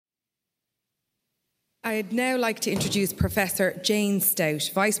I'd now like to introduce Professor Jane Stout,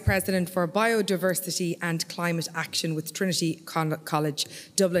 Vice President for Biodiversity and Climate Action with Trinity College,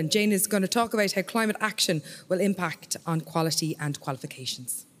 Dublin. Jane is going to talk about how climate action will impact on quality and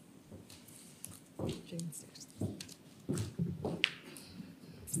qualifications. Jane Stout.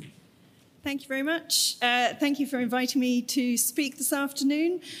 Thank you very much. Thank you for inviting me to speak this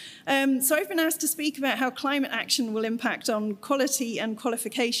afternoon. So I've been asked to speak about how climate action will impact on quality and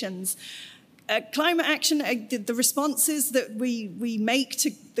qualifications. Climate action, the responses that we make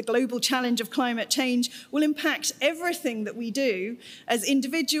to the global challenge of climate change will impact everything that we do as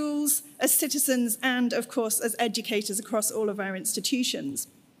individuals, as citizens, and of course as educators across all of our institutions.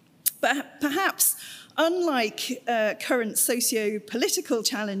 But perhaps, unlike current socio-political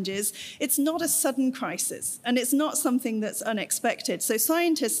challenges, it's not a sudden crisis, and it's not something that's unexpected. So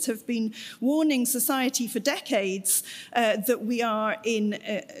scientists have been warning society for decades that we are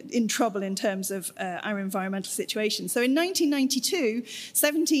in trouble in terms of our environmental situation. So in 1992,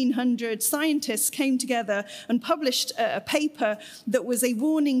 1,700 scientists came together and published a paper that was a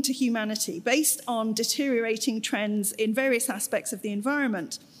warning to humanity based on deteriorating trends in various aspects of the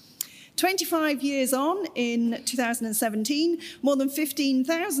environment. 25 years on, in 2017, more than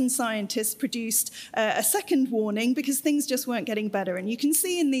 15,000 scientists produced a second warning because things just weren't getting better. And you can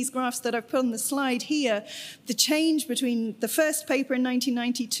see in these graphs that I've put on the slide here, the change between the first paper in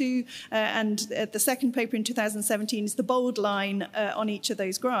 1992 and the second paper in 2017 is the bold line on each of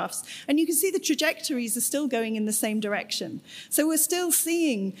those graphs. And you can see the trajectories are still going in the same direction. So we're still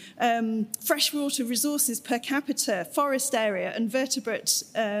seeing freshwater resources per capita, forest area, and vertebrate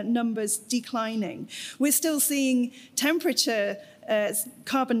numbers declining. We're still seeing temperature,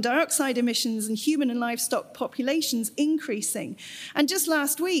 carbon dioxide emissions, and human and livestock populations increasing. And just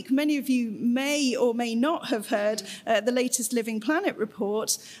last week, many of you may or may not have heard the latest Living Planet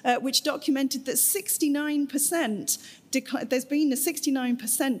report, which documented that there's been a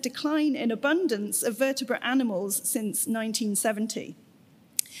 69% decline in abundance of vertebrate animals since 1970.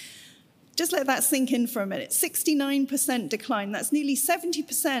 Just let that sink in for a minute. 69% decline. That's nearly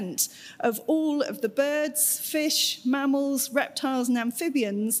 70% of all of the birds, fish, mammals, reptiles, and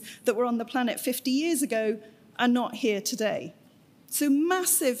amphibians that were on the planet 50 years ago are not here today. So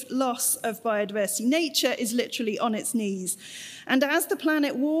massive loss of biodiversity. Nature is literally on its knees. And as the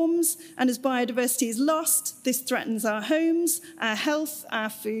planet warms and as biodiversity is lost, this threatens our homes, our health, our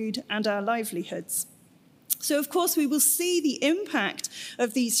food, and our livelihoods. So, of course, we will see the impact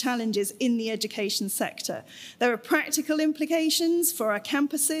of these challenges in the education sector. There are practical implications for our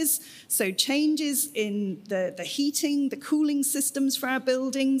campuses, so changes in the heating, the cooling systems for our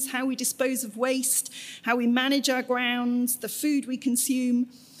buildings, how we dispose of waste, how we manage our grounds, the food we consume.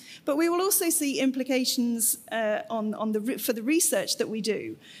 But we will also see implications for the research that we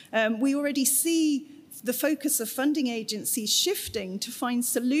do. We already see the focus of funding agencies shifting to find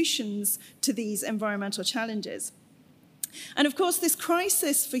solutions to these environmental challenges. And of course, this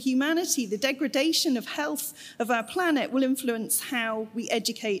crisis for humanity, the degradation of health of our planet, will influence how we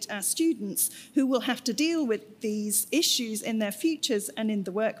educate our students, who will have to deal with these issues in their futures and in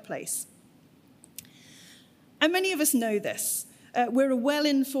the workplace. And many of us know this. We're a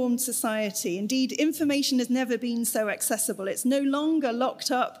well-informed society. Indeed, information has never been so accessible. It's no longer locked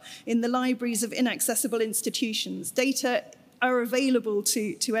up in the libraries of inaccessible institutions. Data are available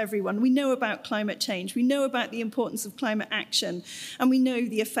to everyone. We know about climate change. We know about the importance of climate action. And we know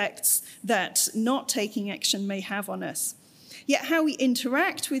the effects that not taking action may have on us. Yet how we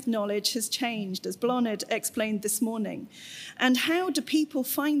interact with knowledge has changed, as Blonard explained this morning. And how do people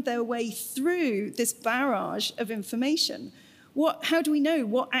find their way through this barrage of information? How do we know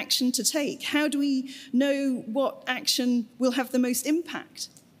what action to take? How do we know what action will have the most impact?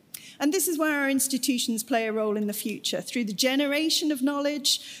 And this is where our institutions play a role in the future, through the generation of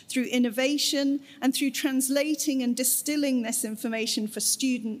knowledge, through innovation, and through translating and distilling this information for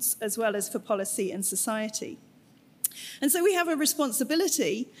students as well as for policy and society. And so we have a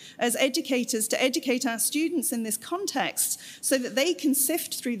responsibility as educators to educate our students in this context so that they can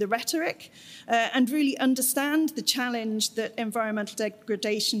sift through the rhetoric and really understand the challenge that environmental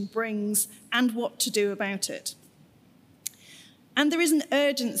degradation brings and what to do about it. And there is an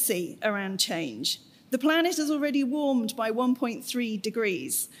urgency around change. The planet has already warmed by 1.3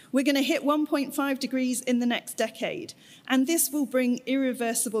 degrees. We're going to hit 1.5 degrees in the next decade, and this will bring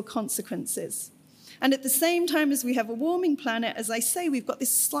irreversible consequences. And at the same time as we have a warming planet, as I say, we've got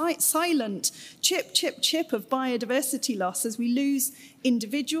this slight silent chip of biodiversity loss as we lose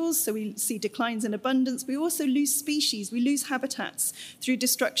individuals, so we see declines in abundance. We also lose species, we lose habitats through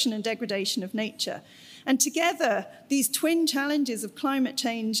destruction and degradation of nature. And together, these twin challenges of climate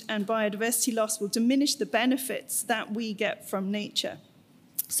change and biodiversity loss will diminish the benefits that we get from nature.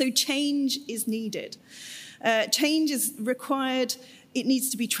 So change is needed. Change is required. It needs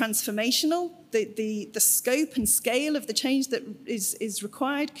to be transformational. The scope and scale of the change that is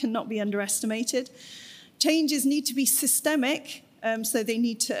required cannot be underestimated. Changes need to be systemic, so they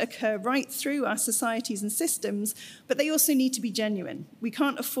need to occur right through our societies and systems, but they also need to be genuine. We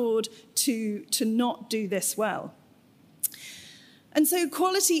can't afford to not do this well. And so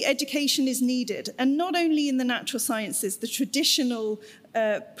quality education is needed, and not only in the natural sciences, the traditional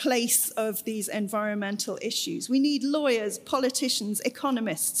place of these environmental issues. We need lawyers, politicians,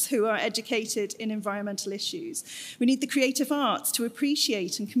 economists who are educated in environmental issues. We need the creative arts to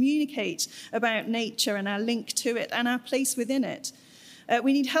appreciate and communicate about nature and our link to it and our place within it.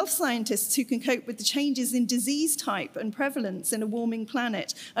 We need health scientists who can cope with the changes in disease type and prevalence in a warming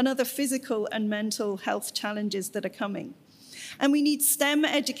planet and other physical and mental health challenges that are coming. And we need STEM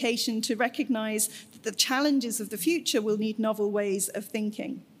education to recognize that the challenges of the future will need novel ways of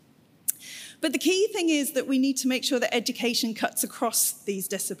thinking. But the key thing is that we need to make sure that education cuts across these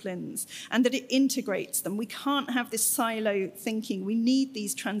disciplines and that it integrates them. We can't have this silo thinking. We need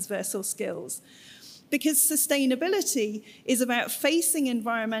these transversal skills. Because sustainability is about facing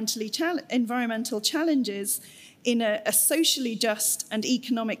environmental challenges in a socially just and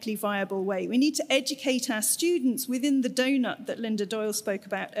economically viable way. We need to educate our students within the donut that Linda Doyle spoke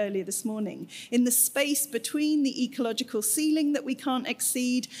about earlier this morning, in the space between the ecological ceiling that we can't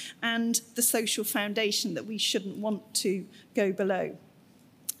exceed and the social foundation that we shouldn't want to go below.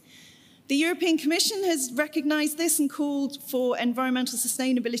 The European Commission has recognised this and called for environmental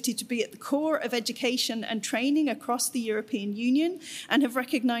sustainability to be at the core of education and training across the European Union, and have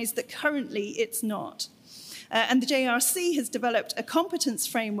recognised that currently it's not. And the JRC has developed a competence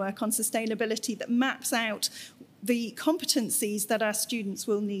framework on sustainability that maps out the competencies that our students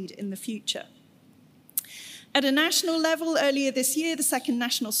will need in the future. At a national level, earlier this year, the second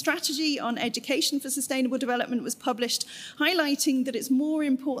national strategy on education for sustainable development was published, highlighting that it's more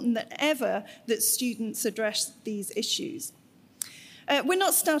important than ever that students address these issues. We're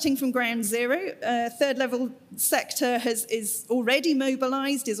not starting from ground zero. Third level sector is already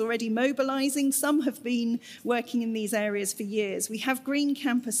mobilizing. Some have been working in these areas for years. We have green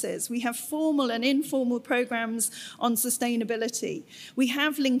campuses. We have formal and informal programs on sustainability. We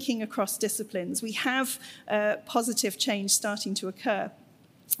have linking across disciplines. We have positive change starting to occur.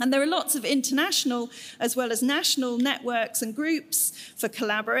 And there are lots of international as well as national networks and groups for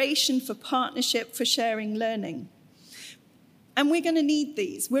collaboration, for partnership, for sharing learning. And we're going to need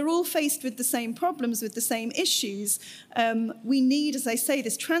these. We're all faced with the same problems, with the same issues. We need, as I say,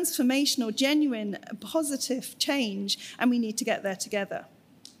 this transformational, genuine, positive change, and we need to get there together.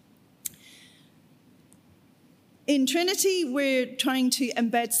 In Trinity, we're trying to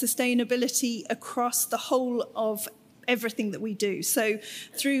embed sustainability across the whole of everything that we do. So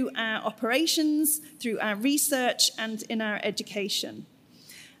through our operations, through our research, and in our education.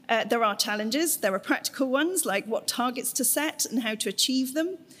 There are challenges. There are practical ones, like what targets to set and how to achieve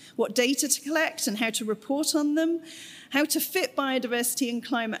them, what data to collect and how to report on them, how to fit biodiversity and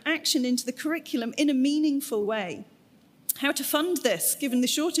climate action into the curriculum in a meaningful way, how to fund this, given the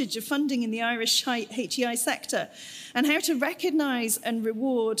shortage of funding in the Irish HEI sector, and how to recognise and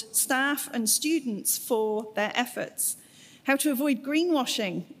reward staff and students for their efforts, how to avoid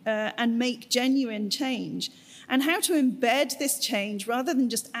greenwashing and make genuine change, and how to embed this change rather than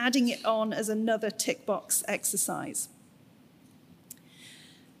just adding it on as another tick box exercise.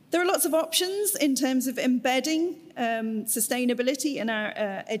 There are lots of options in terms of embedding sustainability in our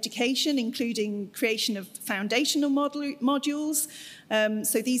education, including creation of foundational modules.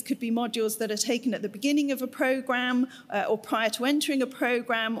 So these could be modules that are taken at the beginning of a program or prior to entering a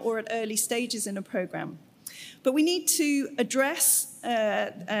program or at early stages in a program. But we need to address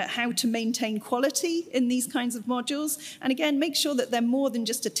how to maintain quality in these kinds of modules. And again, make sure that they're more than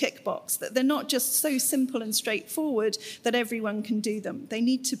just a tick box, that they're not just so simple and straightforward that everyone can do them. They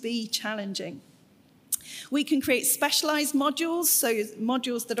need to be challenging. We can create specialized modules, so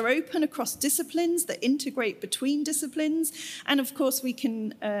modules that are open across disciplines, that integrate between disciplines. And of course, we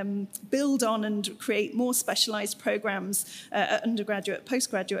can build on and create more specialized programs at undergraduate,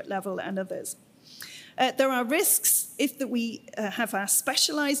 postgraduate level, and others. There are risks if that we have our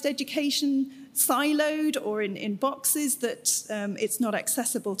specialized education siloed or in boxes that it's not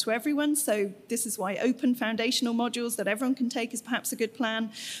accessible to everyone. So this is why open foundational modules that everyone can take is perhaps a good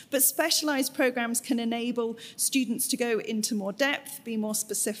plan. But specialized programs can enable students to go into more depth, be more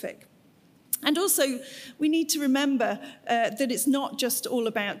specific. And also, we need to remember that it's not just all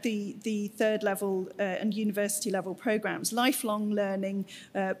about the third level and university level programs. Lifelong learning,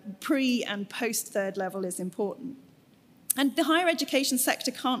 pre and post third level is important. And the higher education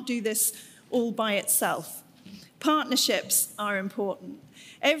sector can't do this all by itself. Partnerships are important.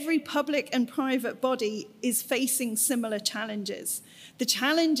 Every public and private body is facing similar challenges. The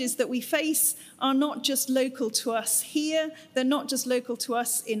challenges that we face are not just local to us here, they're not just local to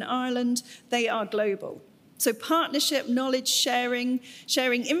us in Ireland, they are global. So partnership, knowledge sharing,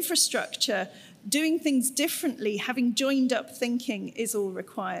 sharing infrastructure, doing things differently, having joined up thinking is all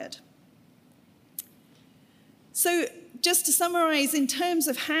required. So just to summarize, in terms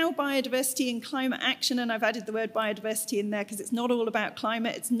of how biodiversity and climate action, and I've added the word biodiversity in there because it's not all about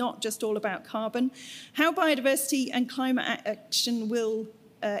climate, it's not just all about carbon, how biodiversity and climate action will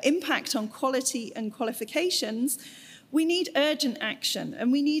impact on quality and qualifications, we need urgent action,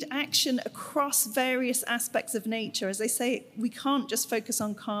 and we need action across various aspects of nature. As I say, we can't just focus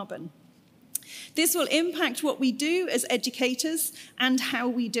on carbon. This will impact what we do as educators and how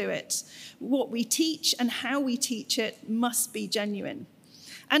we do it. What we teach and how we teach it must be genuine.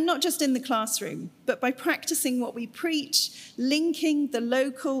 And not just in the classroom, but by practicing what we preach, linking the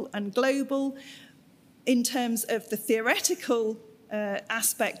local and global in terms of the theoretical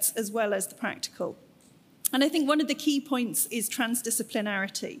aspects as well as the practical. And I think one of the key points is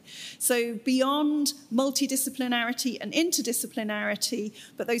transdisciplinarity. So beyond multidisciplinarity and interdisciplinarity,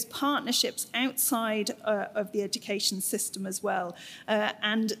 but those partnerships outside of the education system as well,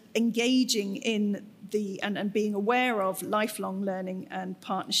 and engaging in and being aware of lifelong learning and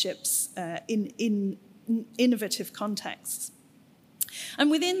partnerships in innovative contexts. And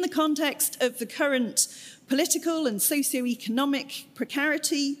within the context of the current political and socio-economic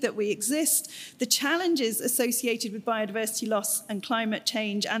precarity that we exist, the challenges associated with biodiversity loss and climate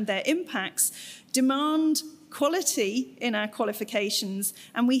change and their impacts demand quality in our qualifications,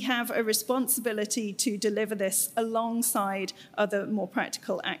 and we have a responsibility to deliver this alongside other more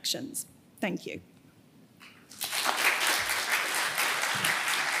practical actions. Thank you.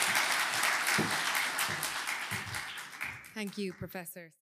 Thank you, Professor.